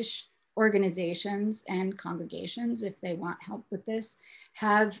Jewish organizations and congregations, if they want help with this,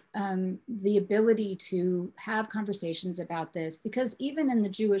 have the ability to have conversations about this, because even in the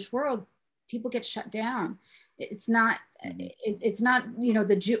Jewish world, people get shut down. It's not, you know,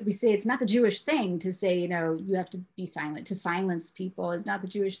 we say it's not the Jewish thing to say, you know, you have to be silent. To silence people is not the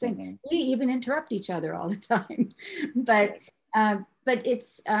Jewish thing. We even interrupt each other all the time. But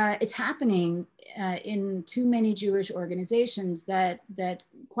it's happening in too many Jewish organizations that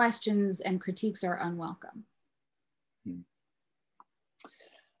questions and critiques are unwelcome.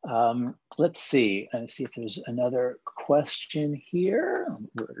 Let's see if there's another question here.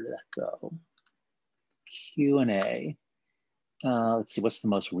 Where did that go? Q&A. Let's see, what's the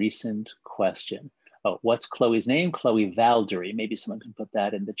most recent question? Oh, what's Chloe's name? Chloe Valdery. Maybe someone can put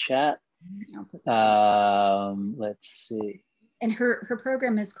that in the chat. Let's see. And her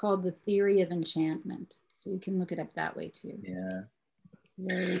program is called The Theory of Enchantment. So you can look it up that way too. Yeah.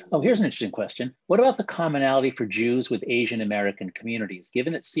 Oh, here's an interesting question. What about the commonality for Jews with Asian American communities?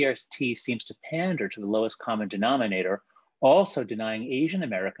 Given that CRT seems to pander to the lowest common denominator, also denying Asian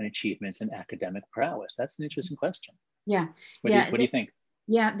American achievements in academic prowess? That's an interesting question. Yeah. What do you think?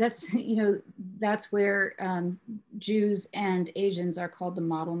 Yeah, that's, you know, that's where Jews and Asians are called the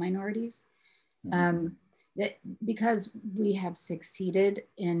model minorities. Because we have succeeded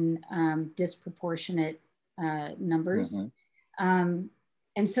in disproportionate numbers.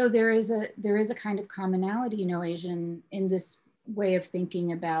 And so there is a kind of commonality, you know, Asian in this way of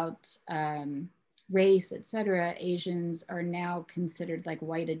thinking about race, et cetera. Asians are now considered like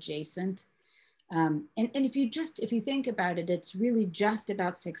white adjacent. And if you think about it, it's really just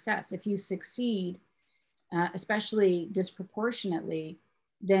about success. If you succeed, especially disproportionately,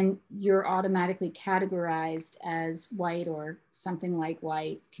 then you're automatically categorized as white or something like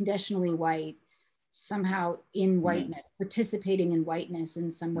white, conditionally white, somehow in whiteness, participating in whiteness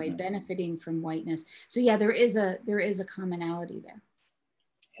in some way, benefiting from whiteness. So yeah, there is a commonality there.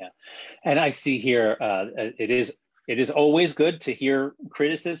 Yeah, and I see here it is always good to hear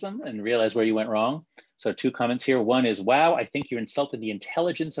criticism and realize where you went wrong. So 2 comments here. One is, wow, I think you insulted the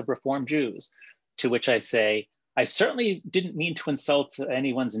intelligence of Reform Jews. To which I say, I certainly didn't mean to insult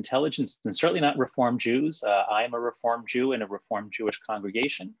anyone's intelligence, and certainly not Reform Jews. I am a Reform Jew in a Reform Jewish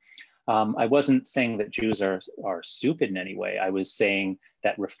congregation. I wasn't saying that Jews are stupid in any way. I was saying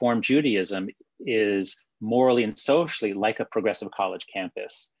that Reform Judaism is morally and socially like a progressive college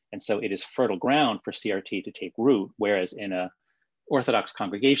campus. And so it is fertile ground for CRT to take root, whereas in a Orthodox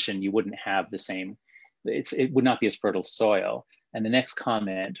congregation, you wouldn't have the same, it would not be as fertile soil. And the next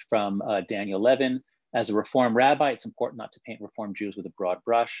comment from Daniel Levin, as a Reform rabbi, it's important not to paint Reform Jews with a broad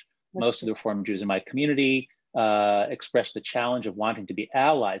brush. Most of the Reform Jews in my community expressed the challenge of wanting to be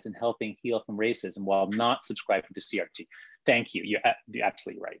allies in helping heal from racism while not subscribing to CRT. Thank you. You're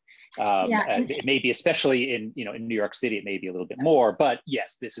absolutely right. It may be, especially in New York City, it may be a little bit more. But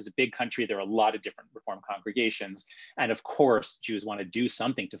yes, this is a big country. There are a lot of different Reform congregations, and of course, Jews want to do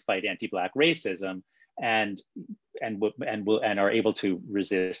something to fight anti-Black racism, and are able to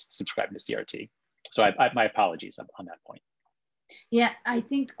resist subscribing to CRT. So my apologies on that point. Yeah, I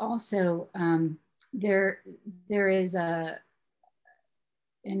think also there is an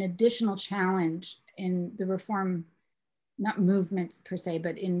additional challenge in the Reform, not movements per se,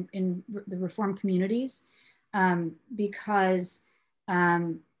 but in the Reform communities, because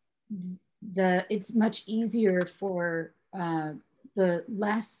it's much easier for the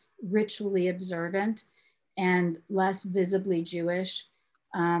less ritually observant and less visibly Jewish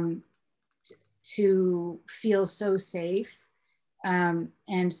to feel so safe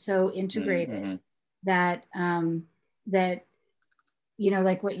and so integrated that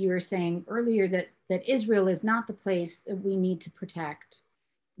like what you were saying earlier, that Israel is not the place that we need to protect.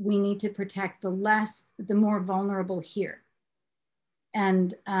 We need to protect the more vulnerable here.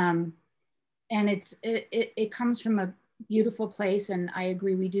 And and it comes from a beautiful place, and I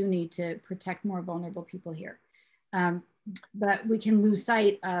agree we do need to protect more vulnerable people here. But we can lose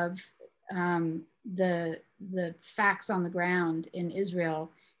sight of the facts on the ground in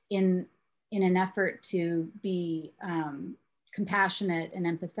Israel in an effort to be compassionate and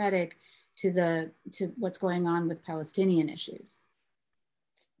empathetic to what's going on with Palestinian issues.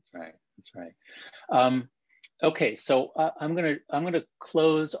 That's right. That's right. Okay, so I'm gonna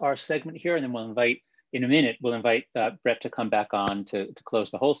close our segment here, and then we'll invite Brett to come back on to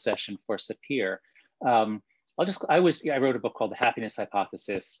close the whole session for Sapir. I wrote a book called The Happiness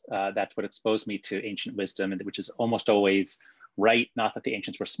Hypothesis. That's what exposed me to ancient wisdom, which is almost always right. Not that the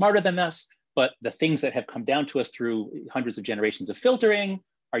ancients were smarter than us, but the things that have come down to us through hundreds of generations of filtering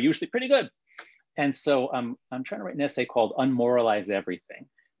are usually pretty good. And so I'm trying to write an essay called Unmoralize Everything,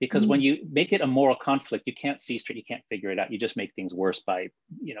 because when you make it a moral conflict, you can't see straight, you can't figure it out. You just make things worse by,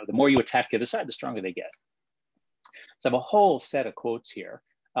 the more you attack the other side, the stronger they get. So I have a whole set of quotes here.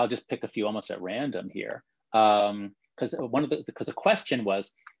 I'll just pick a few almost at random here. Because the question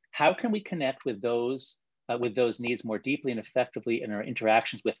was, how can we connect with those needs more deeply and effectively in our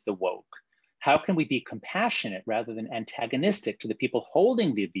interactions with the woke? How can we be compassionate rather than antagonistic to the people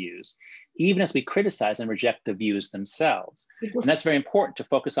holding the views, even as we criticize and reject the views themselves? And that's very important, to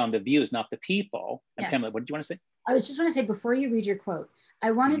focus on the views, not the people. And yes. Pamela, what did you want to say? I was just want to say, before you read your quote, I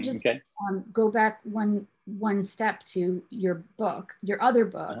want to just go back one step to your book, your other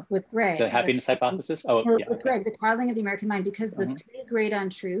book with Greg. The Happiness Hypothesis? With Greg, The Coddling of the American Mind, because the three great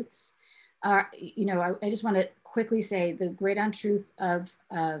untruths are, I just want to quickly say the great untruth of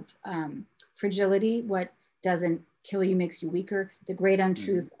fragility, what doesn't kill you makes you weaker, the great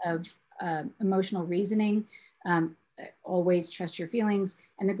untruth of emotional reasoning, always trust your feelings,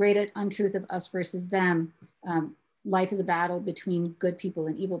 and the great untruth of us versus them, life is a battle between good people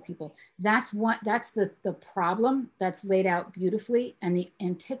and evil people. That's the problem that's laid out beautifully, and the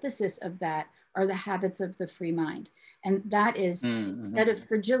antithesis of that are the habits of the free mind. And that is, instead of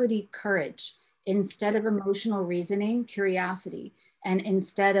fragility, courage, instead of emotional reasoning, curiosity, and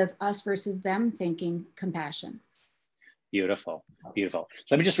instead of us versus them thinking, compassion. Beautiful, beautiful. So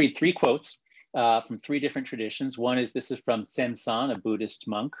let me just read three quotes from three different traditions. This is from Sensan, a Buddhist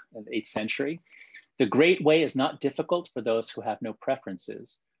monk of the 8th century. The great way is not difficult for those who have no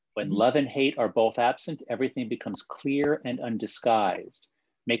preferences. When love and hate are both absent, everything becomes clear and undisguised.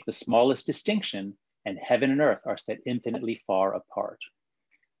 Make the smallest distinction, and heaven and earth are set infinitely far apart.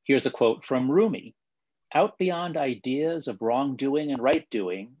 Here's a quote from Rumi. Out beyond ideas of wrongdoing and right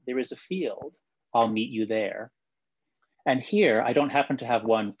doing, there is a field. I'll meet you there. And here, I don't happen to have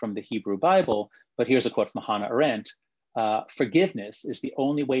one from the Hebrew Bible, but here's a quote from Hannah Arendt. Forgiveness is the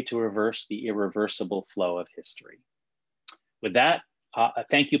only way to reverse the irreversible flow of history. With that,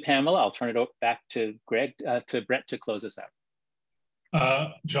 thank you, Pamela. I'll turn it back to Brett to close us out.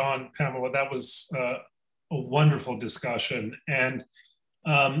 John, Pamela, that was a wonderful discussion. And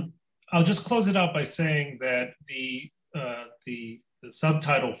I'll just close it out by saying that the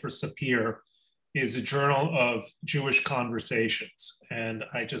subtitle for Sapir is a journal of Jewish conversations. And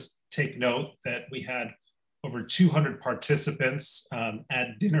I just take note that we had over 200 participants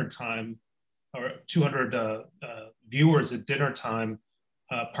at dinner time, or 200 viewers at dinner time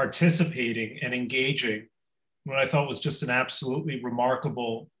participating and engaging, what I thought was just an absolutely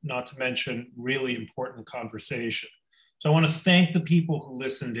remarkable, not to mention really important conversation. So I want to thank the people who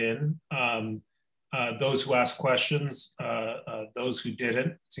listened in, those who asked questions, those who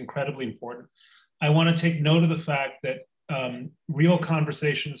didn't. It's incredibly important. I want to take note of the fact that real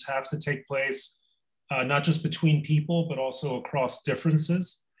conversations have to take place, not just between people, but also across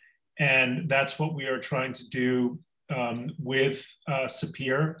differences. And that's what we are trying to do with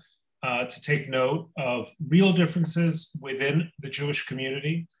Sapir, to take note of real differences within the Jewish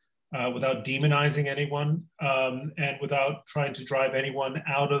community, without demonizing anyone, and without trying to drive anyone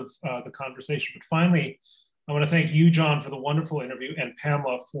out of the conversation. But finally, I want to thank you, John, for the wonderful interview, and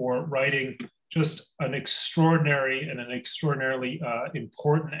Pamela for writing just an extraordinary and an extraordinarily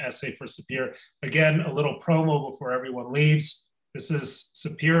important essay for Sapir. Again, a little promo before everyone leaves. This is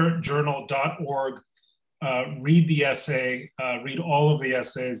sapirjournal.org. Read the essay, read all of the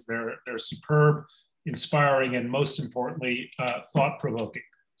essays. They're superb, inspiring, and most importantly, thought-provoking.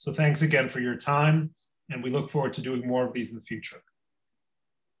 So thanks again for your time, and we look forward to doing more of these in the future.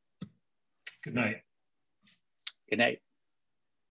 Good night. Good night.